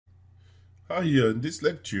Hi, here in this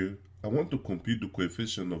lecture, I want to compute the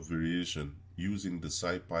coefficient of variation using the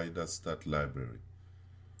scipy.stat library.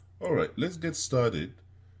 Alright, let's get started.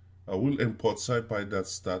 I will import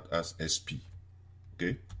scipy.stat as SP.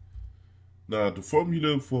 Okay. Now, the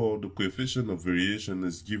formula for the coefficient of variation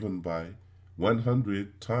is given by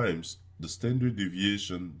 100 times the standard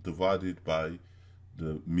deviation divided by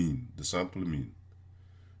the mean, the sample mean.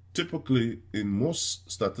 Typically, in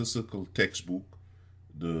most statistical textbooks,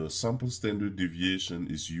 the sample standard deviation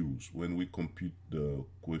is used when we compute the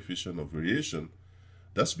coefficient of variation.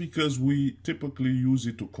 That's because we typically use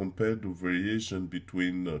it to compare the variation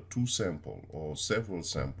between two samples or several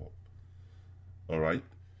samples. All right.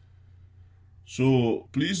 So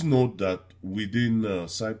please note that within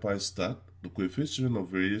scipy.stat, the coefficient of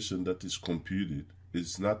variation that is computed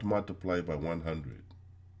is not multiplied by 100.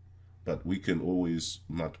 But we can always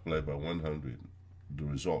multiply by 100 the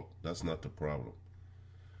result. That's not a problem.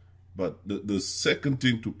 But the second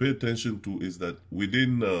thing to pay attention to is that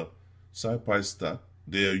within scipy.stat,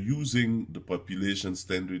 they are using the population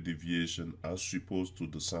standard deviation as opposed to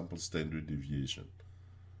the sample standard deviation.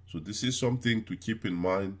 So this is something to keep in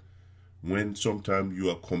mind when sometimes you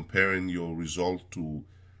are comparing your result to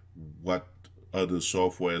what other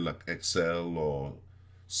software like Excel or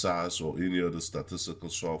SAS or any other statistical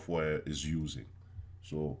software is using.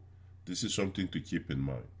 So this is something to keep in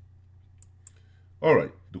mind. All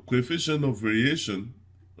right, the coefficient of variation,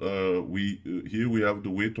 here we have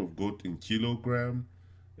the weight of goat in kilogram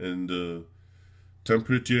and the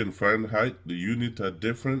temperature in Fahrenheit. The units are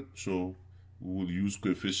different, so we will use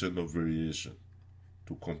coefficient of variation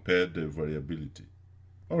to compare the variability.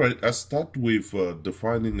 All right, I start with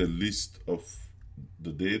defining a list of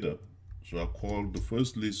the data. So I call the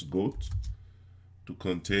first list goat to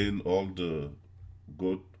contain all the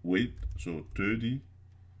goat weight. So 30,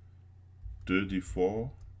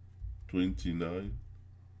 34, 29,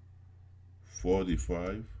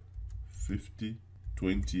 45, 50,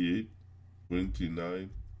 28, 29,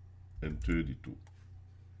 and 32.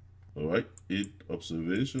 All right, 8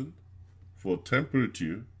 observation. For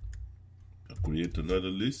temperature, I create another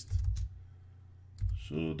list.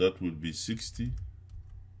 So that would be 60,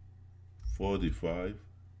 45,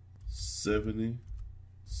 70,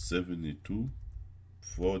 72,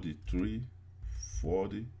 43,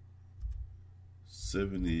 40,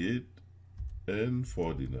 78, and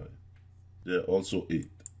 49. There are also 8.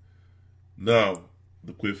 Now,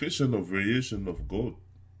 the coefficient of variation of goat,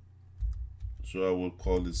 so I will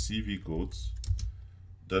call it CV goats.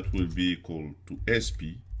 That will be equal to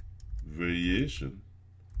SP variation.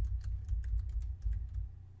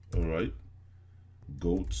 All right,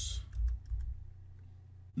 goats.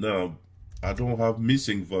 Now, I don't have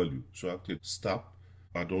missing value, so I can stop.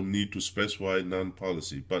 I don't need to specify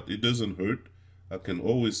non-policy, but it doesn't hurt. I can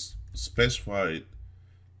always specify it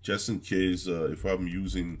just in case if I'm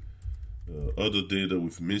using other data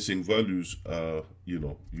with missing values,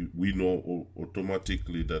 we know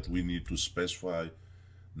automatically that we need to specify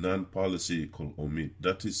non-policy equal omit.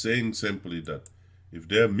 That is saying simply that if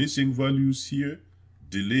there are missing values here,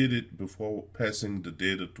 delete it before passing the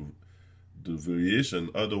data to the variation.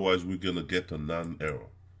 Otherwise, we're going to get a non-error.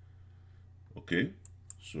 Okay,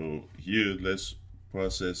 so here let's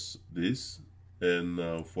process this.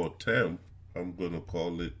 And for temp, I'm going to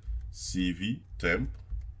call it CV temp.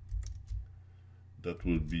 That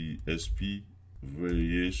will be SP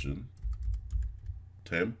variation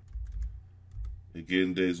temp.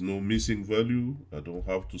 Again, there is no missing value. I don't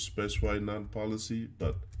have to specify non-policy,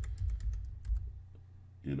 but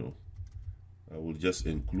I will just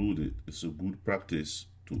include it. It's a good practice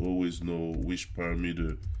to always know which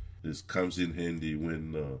parameter comes in handy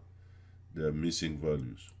when there are missing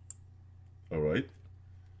values. All right,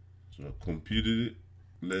 so I computed it.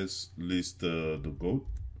 Let's list the goat,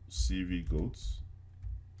 CV goats.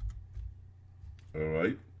 All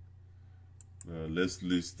right, let's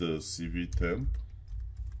list the CV temp.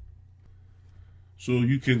 So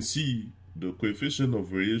you can see the coefficient of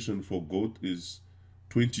variation for goat is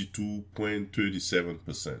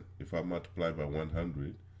 22.37%. If I multiply by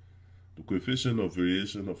 100, the coefficient of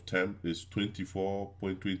variation of temp is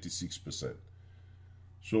 24.26%.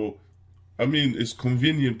 So I mean, it's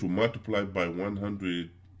convenient to multiply by 100,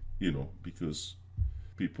 because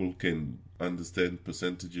people can understand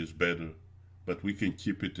percentages better, but we can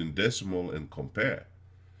keep it in decimal and compare.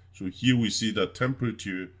 So here we see that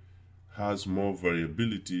temperature has more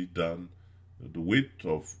variability than the weight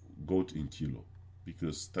of goat in kilo,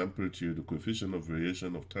 because temperature, the coefficient of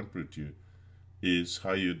variation of temperature is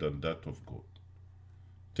higher than that of goat.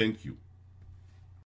 Thank you.